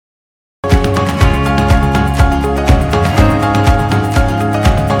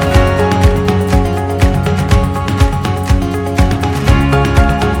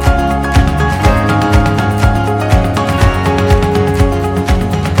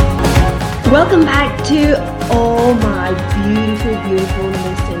Welcome back to all my beautiful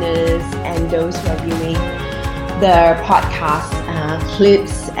listeners and those who are viewing the podcast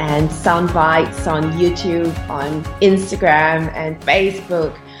clips and sound bites on YouTube, on Instagram and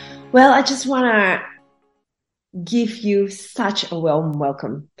Facebook. Well, I just want to give you such a warm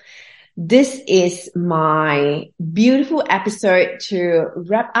welcome. This is my beautiful episode to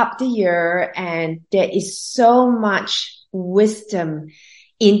wrap up the year, and there is so much wisdom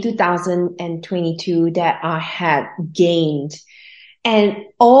in 2022 that I had gained. And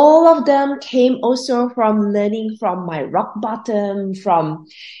all of them came also from learning from my rock bottom, from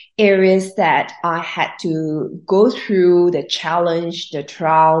areas that I had to go through, the challenge, the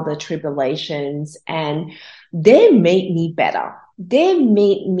trial, the tribulations, and they made me better. They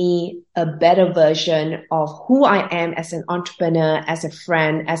made me a better version of who I am as an entrepreneur, as a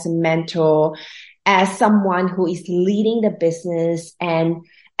friend, as a mentor, as someone who is leading the business, and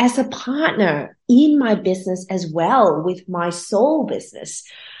as a partner in my business as well, with my soul business.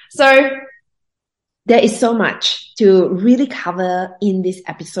 So there is so much to really cover in this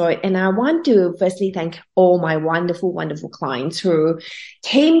episode. And I want to firstly thank all my wonderful clients who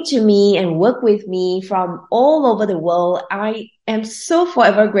came to me and worked with me from all over the world. I am so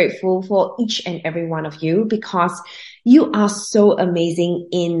forever grateful for each and every one of you, because you are so amazing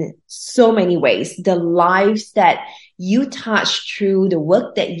in so many ways. The lives that you touch through the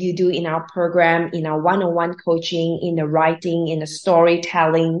work that you do in our program, in our one-on-one coaching, in the writing, in the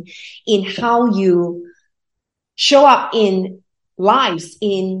storytelling, in how you show up in lives,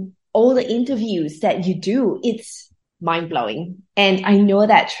 in all the interviews that you do. It's mind-blowing. And I know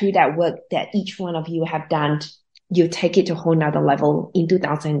that through that work that each one of you have done, you take it to a whole nother level in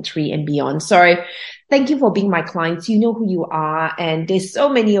 2003 and beyond. So thank you for being my clients. You know who you are. And there's so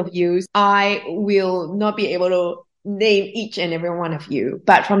many of you. I will not be able to name each and every one of you,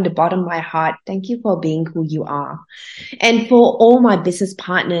 but from the bottom of my heart, thank you for being who you are. And for all my business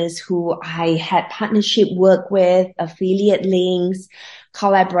partners who I had partnership work with, affiliate links,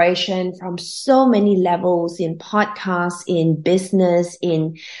 collaboration from so many levels, in podcasts, in business,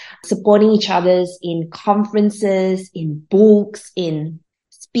 in supporting each other's, in conferences, in books, in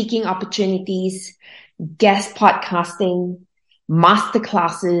speaking opportunities, guest podcasting,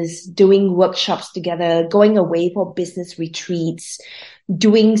 masterclasses, doing workshops together, going away for business retreats,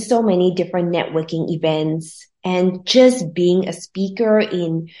 doing so many different networking events, and just being a speaker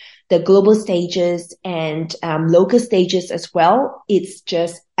in the global stages and local stages as well. It's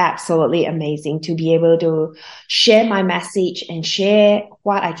just absolutely amazing to be able to share my message and share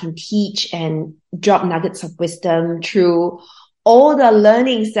what I can teach and drop nuggets of wisdom through all the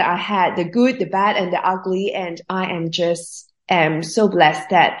learnings that I had, the good, the bad, and the ugly. And I am so blessed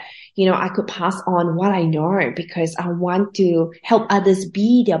that, I could pass on what I know, because I want to help others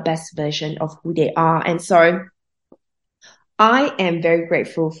be their best version of who they are. And so I am very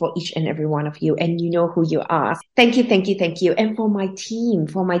grateful for each and every one of you, and you know who you are. Thank you. And for my team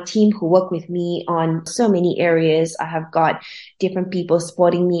who work with me on so many areas, I have got different people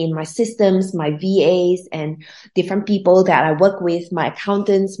supporting me in my systems, my VAs, and different people that I work with, my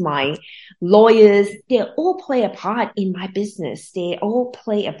accountants, my lawyers. They all play a part in my business. They all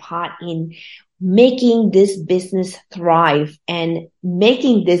play a part in making this business thrive and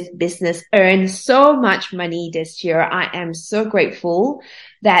making this business earn so much money this year. I am so grateful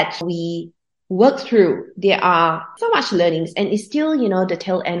that we work through. There are so much learnings, and it's still, the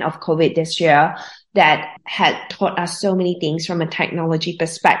tail end of COVID this year that had taught us so many things from a technology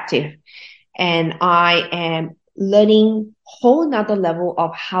perspective. And I am learning whole nother level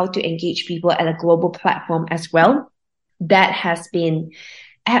of how to engage people at a global platform as well. That has been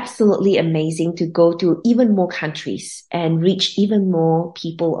absolutely amazing, to go to even more countries and reach even more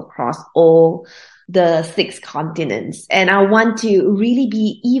people across all the 6 continents. And I want to really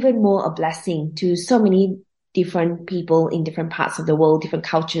be even more a blessing to so many different people in different parts of the world, different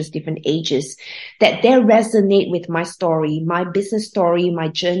cultures, different ages, that they resonate with my story, my business story, my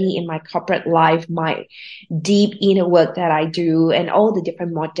journey in my corporate life, my deep inner work that I do, and all the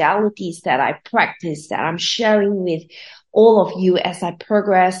different modalities that I practice, that I'm sharing with all of you as I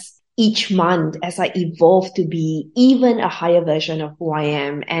progress each month, as I evolve to be even a higher version of who I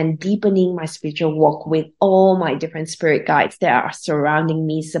am, and deepening my spiritual walk with all my different spirit guides that are surrounding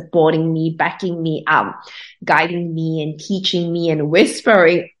me, supporting me, backing me up, guiding me and teaching me and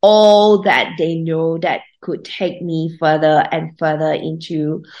whispering all that they know that could take me further and further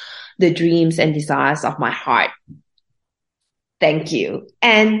into the dreams and desires of my heart. Thank you.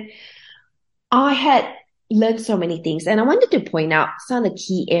 And I had learned so many things, and I wanted to point out some of the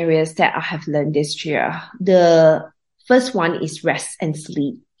key areas that I have learned this year. The first one is rest and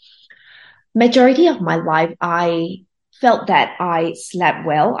sleep. majority of my life, I felt that I slept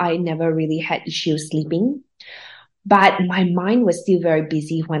well. I never really had issues sleeping, but my mind was still very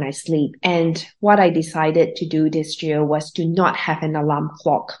busy when I sleep. And what I decided to do this year was to not have an alarm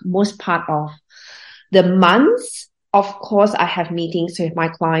clock. Most part of the months, of course, I have meetings with my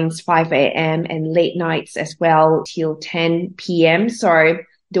clients 5 a.m. and late nights as well till 10 p.m. So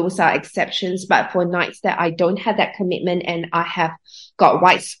those are exceptions. But for nights that I don't have that commitment and I have got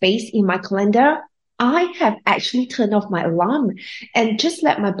white space in my calendar, I have actually turned off my alarm and just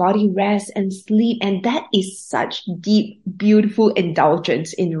let my body rest and sleep. And that is such deep, beautiful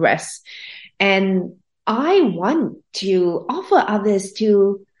indulgence in rest. And I want to offer others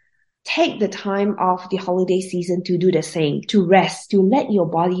to take the time of the holiday season to do the same, to rest, to let your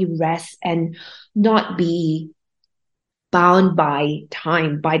body rest and not be bound by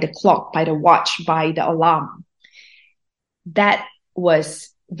time, by the clock, by the watch, by the alarm. That was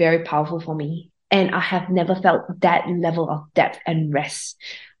very powerful for me. And I have never felt that level of depth and rest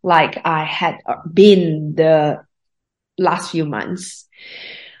like I had been the last few months.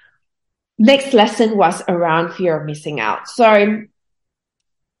 Next lesson was around fear of missing out. So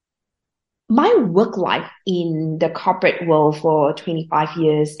my work life in the corporate world for 25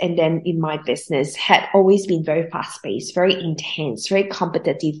 years and then in my business had always been very fast-paced, very intense, very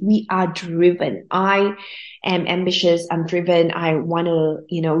competitive. We are driven. I am ambitious. I'm driven. I want to,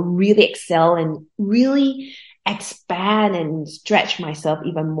 really excel and really expand and stretch myself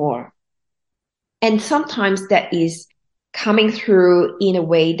even more. And sometimes that is coming through in a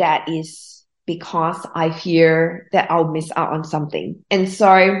way that is because I fear that I'll miss out on something. And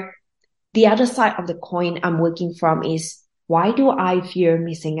so the other side of the coin I'm working from is, why do I fear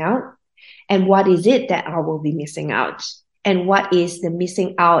missing out? And what is it that I will be missing out? And what is the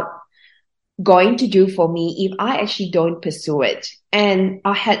missing out going to do for me if I actually don't pursue it? And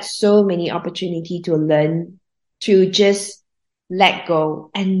I had so many opportunities to learn to just let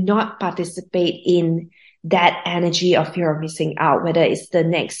go and not participate in that energy of fear of missing out, whether it's the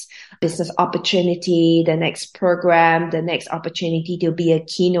next business opportunity, the next program, the next opportunity to be a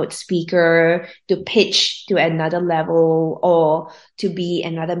keynote speaker, to pitch to another level, or to be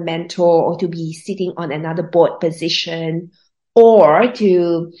another mentor, or to be sitting on another board position, or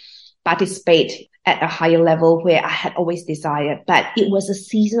to participate at a higher level where I had always desired. But it was a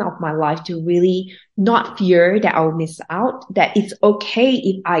season of my life to really not fear that I'll miss out, that it's okay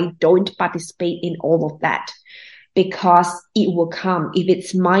if I don't participate in all of that, because it will come. If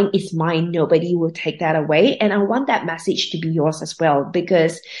it's mine, it's mine. Nobody will take that away. And I want that message to be yours as well,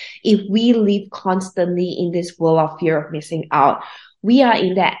 because if we live constantly in this world of fear of missing out, we are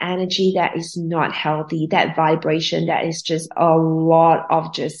in that energy that is not healthy, that vibration that is just a lot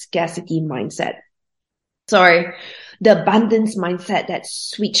of just scarcity mindset. So the abundance mindset that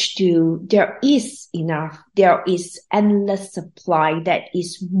switched to there is enough, there is endless supply, that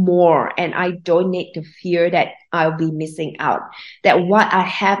is more, and I don't need to fear that I'll be missing out. That what I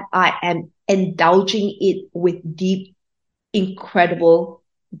have, I am indulging it with deep, incredible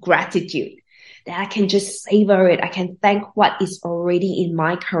gratitude. That I can just savor it. I can thank what is already in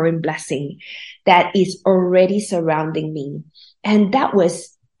my current blessing, that is already surrounding me. And that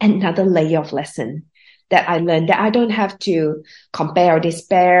was another layer of lesson that I learned, that I don't have to compare or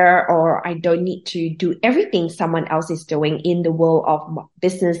despair, or I don't need to do everything someone else is doing in the world of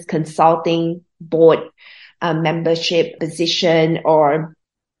business consulting, board membership position, or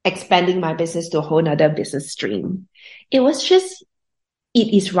expanding my business to a whole nother business stream. It was just,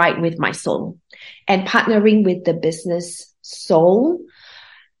 it is right with my soul. And partnering with the business soul,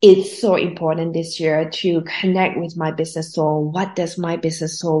 it's so important this year to connect with my business soul. What does my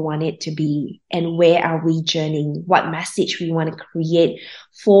business soul want it to be? And where are we journeying? What message we want to create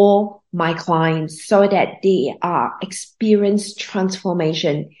for my clients so that they are experience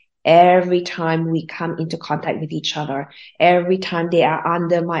transformation every time we come into contact with each other, every time they are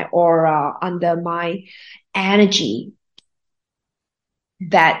under my aura, under my energy.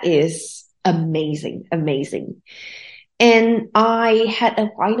 That is amazing, amazing. And I had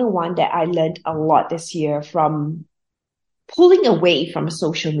a final one that I learned a lot this year from pulling away from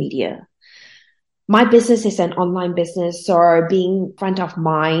social media. My business is an online business, so being front of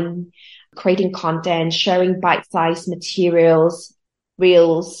mind, creating content, sharing bite-sized materials,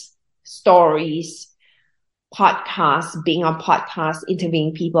 reels, stories, podcasts, being on podcasts,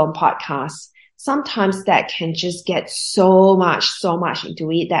 interviewing people on podcasts. Sometimes that can just get so much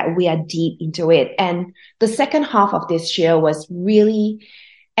into it that we are deep into it. And the second half of this year was really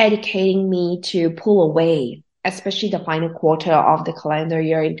educating me to pull away, especially the final quarter of the calendar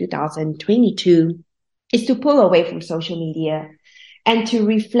year in 2022, is to pull away from social media and to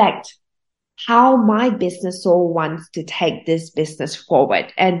reflect how my business soul wants to take this business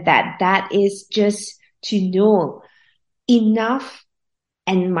forward. And that is just to know enough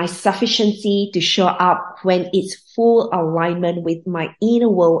and my sufficiency to show up when it's full alignment with my inner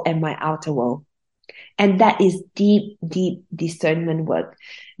world and my outer world. And that is deep, deep discernment work,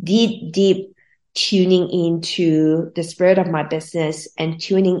 deep tuning into the spirit of my business and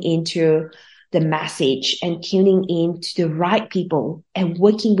tuning into the message and tuning into the right people and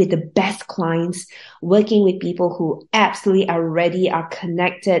working with the best clients, working with people who absolutely are ready, are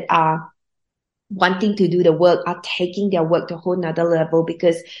connected, are wanting to do the work, are taking their work to a whole nother level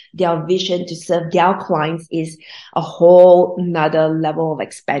because their vision to serve their clients is a whole nother level of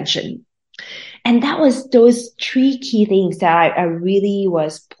expansion. And that was those three key things that I really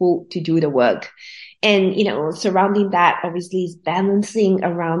was pulled to do the work. And, surrounding that obviously is balancing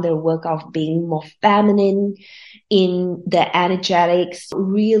around the work of being more feminine in the energetics,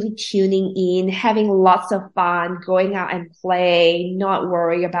 really tuning in, having lots of fun, going out and play, not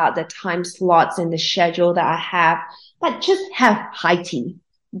worry about the time slots and the schedule that I have, but just have high tea,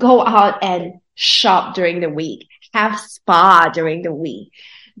 go out and shop during the week, have spa during the week,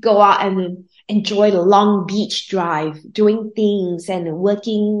 go out and enjoy the long beach drive, doing things and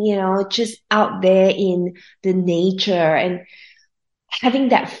working, just out there in the nature and having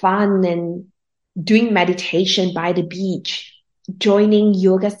that fun and doing meditation by the beach, joining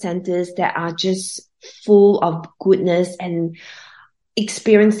yoga centers that are just full of goodness and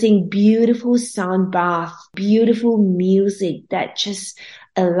experiencing beautiful sound bath, beautiful music that just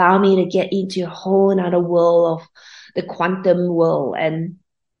allow me to get into a whole other world of the quantum world. And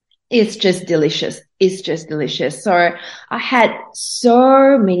it's just delicious. It's just delicious. So I had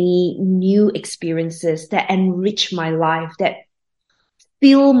so many new experiences that enrich my life, that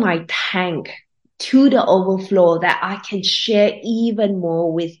fill my tank to the overflow, that I can share even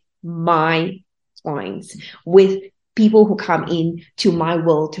more with my clients, with people who come in to my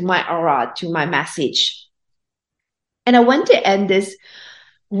world, to my aura, to my message. And I want to end this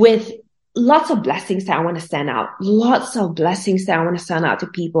with lots of blessings that I want to send out, lots of blessings that I want to send out to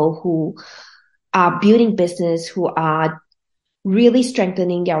people who are building business, who are really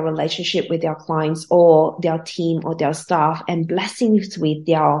strengthening their relationship with their clients or their team or their staff, and blessings with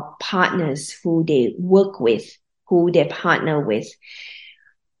their partners who they work with, who they partner with.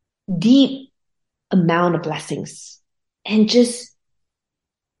 Deep amount of blessings, and just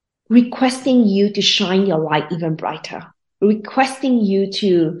requesting you to shine your light even brighter, requesting you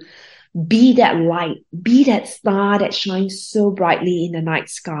to be that light, be that star that shines so brightly in the night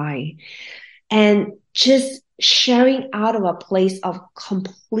sky, and just sharing out of a place of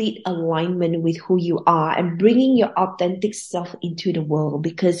complete alignment with who you are and bringing your authentic self into the world,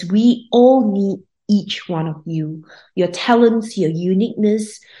 because we all need each one of you, your talents, your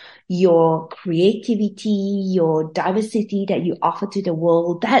uniqueness, your creativity, your diversity that you offer to the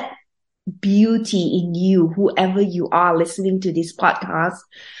world, that beauty in you, whoever you are listening to this podcast.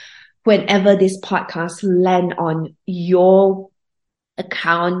 Whenever this podcast land on your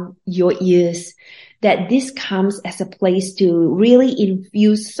account, your ears, that this comes as a place to really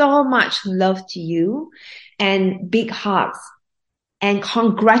infuse so much love to you and big hearts and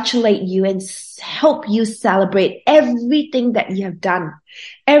congratulate you and help you celebrate everything that you have done,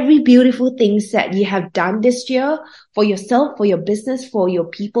 every beautiful things that you have done this year for yourself, for your business, for your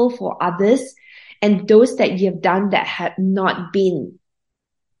people, for others, and those that you have done that have not been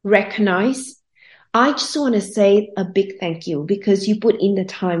recognized. I just want to say a big thank you, because you put in the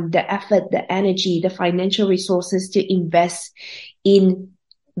time, the effort, the energy, the financial resources to invest in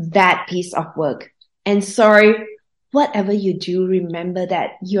that piece of work. And so whatever you do, remember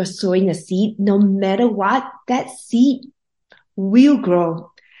that you're sowing a seed. No matter what, that seed will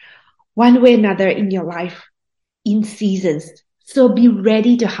grow one way or another in your life in seasons. So be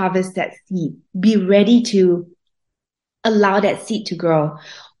ready to harvest that seed. Be ready to allow that seed to grow.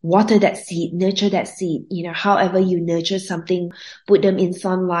 Water that seed, nurture that seed, however you nurture something, put them in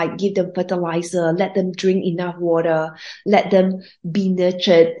sunlight, give them fertilizer, let them drink enough water, let them be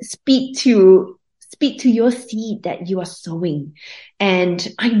nurtured, speak to your seed that you are sowing. And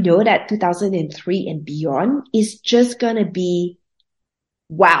I know that 2003 and beyond is just going to be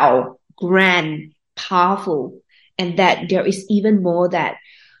wow, grand, powerful, and that there is even more that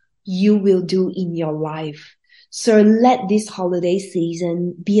you will do in your life. So let this holiday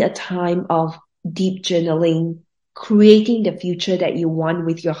season be a time of deep journaling, creating the future that you want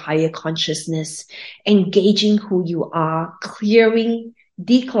with your higher consciousness, engaging who you are, clearing,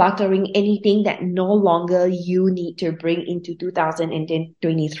 decluttering anything that no longer you need to bring into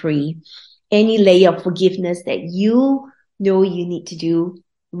 2023. Any layer of forgiveness that you know you need to do,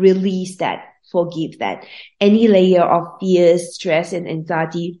 release that. forgive that. Any layer of fear, stress, and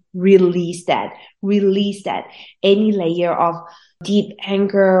anxiety, release that. Release that. Any layer of deep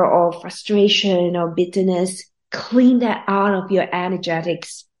anger or frustration or bitterness, clean that out of your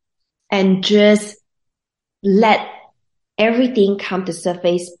energetics and just let everything come to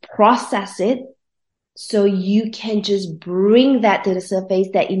surface, process it, so you can just bring that to the surface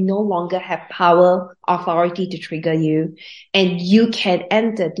that it no longer have power, authority to trigger you. And you can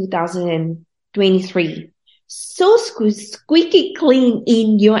enter 2023 so squeaky clean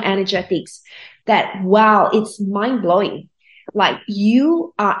in your energetics that, wow, it's mind blowing. Like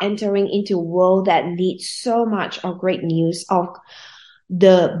you are entering into a world that needs so much of great news of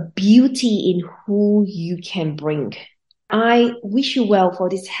the beauty in who you can bring. I wish you well for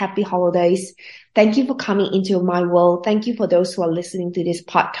these happy holidays. Thank you for coming into my world. Thank you for those who are listening to this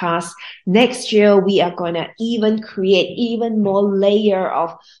podcast. Next year, we are going to even create even more layer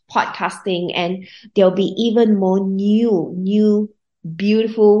of podcasting, and there'll be even more new,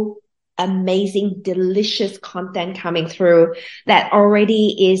 beautiful, amazing, delicious content coming through that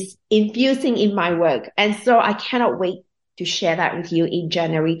already is infusing in my work. And so I cannot wait to share that with you in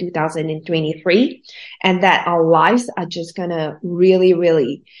January 2023, and that our lives are just gonna really,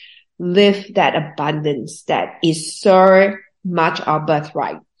 really live that abundance that is so much our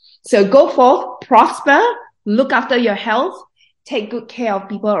birthright. So go forth, prosper, look after your health, take good care of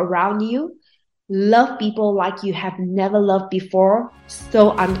people around you, love people like you have never loved before,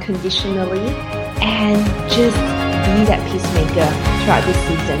 so unconditionally, and just be that peacemaker throughout this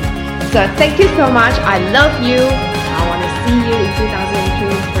season. So thank you so much. I love you. I want to see you in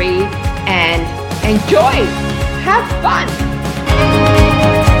 2023 and enjoy. Have fun.